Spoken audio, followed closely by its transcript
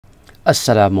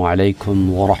Assalamu alaikum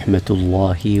wa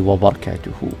rahmatullahi wa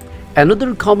barakatuhu.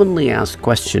 Another commonly asked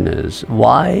question is,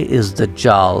 why is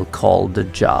Dajjal called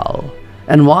Dajjal?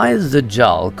 And why is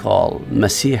Dajjal called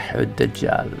Masih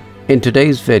Dajjal? In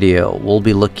today's video, we'll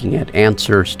be looking at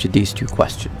answers to these two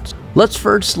questions. Let's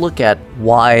first look at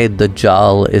why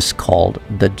Dajjal is called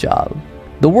Dajjal.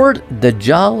 The word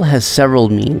Dajjal has several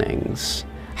meanings.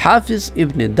 Hafiz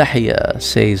ibn Dahya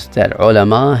says that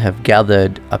ulama have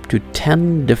gathered up to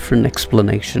 10 different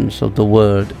explanations of the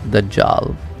word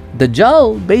Dajjal.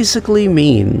 Dajjal basically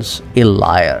means a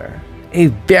liar, a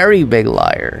very big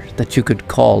liar that you could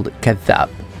call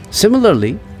Kadhab.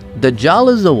 Similarly,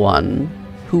 Dajjal is the one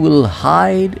who will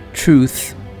hide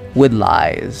truth with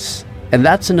lies. And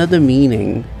that's another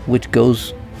meaning which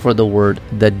goes for the word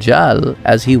Dajjal,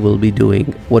 as he will be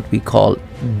doing what we call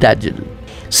Dajjal.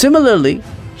 Similarly,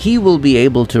 he will be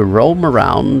able to roam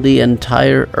around the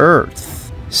entire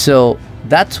earth. So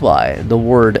that's why the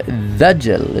word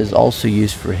Dajjal is also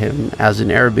used for him, as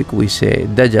in Arabic we say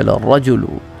Dajjal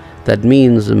al-Rajulu. That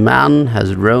means a man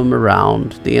has roamed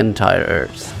around the entire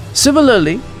earth.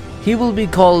 Similarly, he will be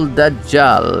called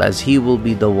Dajjal, as he will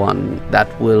be the one that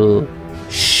will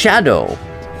shadow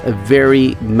a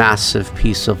very massive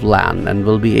piece of land and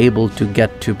will be able to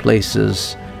get to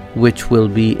places which will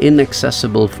be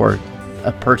inaccessible for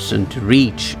a person to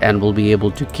reach, and will be able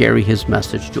to carry his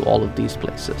message to all of these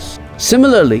places.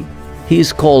 Similarly, he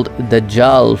is called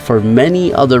Dajjal for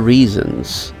many other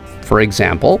reasons. For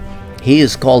example, he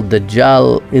is called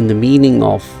Dajjal in the meaning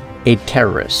of a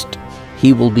terrorist.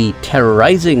 He will be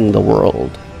terrorizing the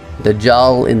world.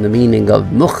 Dajjal in the meaning of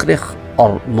mukhrikh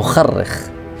or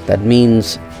mukharrikh, that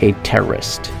means a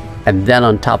terrorist. And then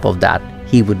on top of that,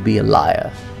 he would be a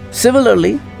liar.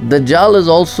 Similarly, Dajjal is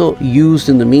also used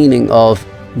in the meaning of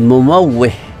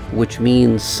mumawwih, which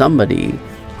means somebody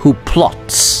who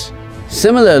plots.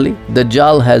 Similarly,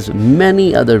 Dajjal has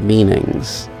many other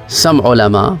meanings. Some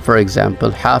ulama, for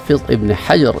example, Hafiz ibn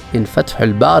Hajar in Fath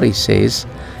al-Bari says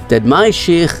that my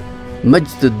Sheikh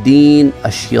Majduddin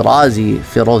al-Shirazi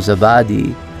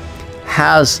Firozabadi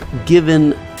has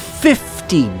given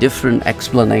 50 different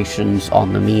explanations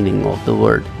on the meaning of the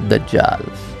word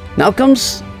Dajjal. Now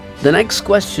comes the next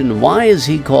question, why is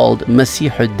he called Masih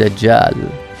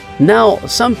Dajjal? Now,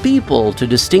 some people, to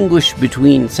distinguish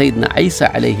between Sayyidina Isa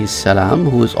alayhi salam,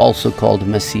 who is also called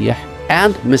Masih,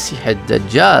 and Masih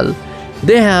Dajjal,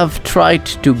 they have tried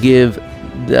to give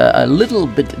a little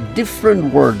bit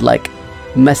different word like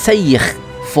Masayikh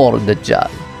for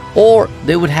Dajjal. Or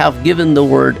they would have given the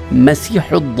word Masih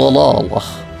Dalalah,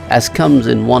 as comes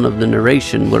in one of the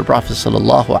narration where Prophet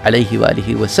sallallahu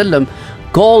alaihi wasallam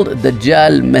called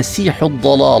Dajjal Masih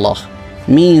al-Dalalah,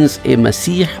 means a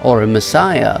Masih or a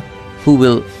Messiah who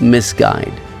will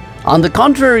misguide. On the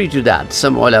contrary to that,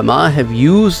 some ulama have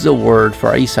used the word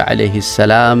for Isa alayhi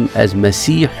salam as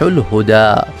Masih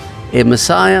al-Huda, a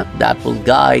Messiah that will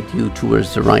guide you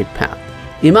towards the right path.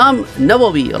 Imam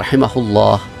Nawawi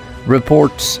rahimahullah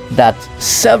reports that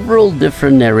several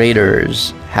different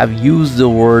narrators have used the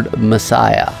word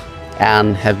Messiah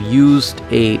and have used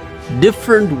a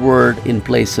different word in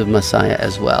place of Messiah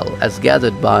as well, as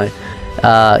gathered by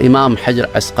Imam Hajar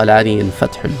Asqalani in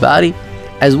Fath al-Bari,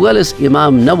 as well as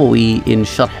Imam Nawawi in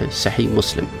Sharh Sahih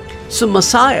Muslim. So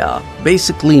Messiah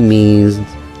basically means,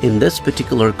 in this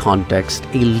particular context,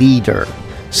 a leader,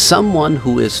 someone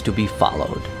who is to be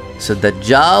followed. So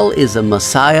Dajjal is a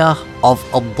Messiah of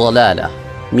Ad-Dalala,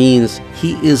 means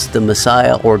he is the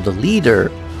Messiah or the leader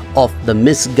of the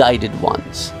misguided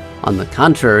ones. On the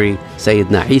contrary,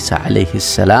 Sayyidina Isa alayhi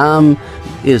salam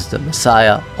is the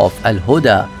Messiah of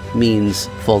Al-Huda, means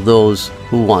for those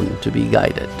who want to be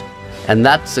guided. And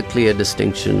that's a clear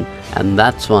distinction, and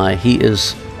that's why he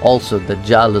is also,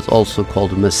 Dajjal is also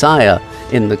called Messiah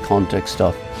in the context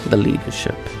of the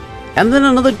leadership. And then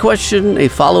another question, a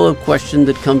follow-up question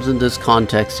that comes in this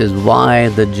context is why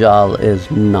Dajjal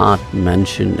is not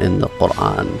mentioned in the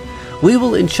Quran. We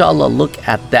will inshallah look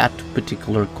at that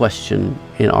particular question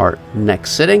in our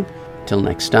next sitting. Till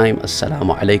next time,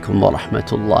 Assalamu alaikum wa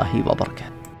rahmatullahi wa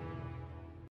barakatuh.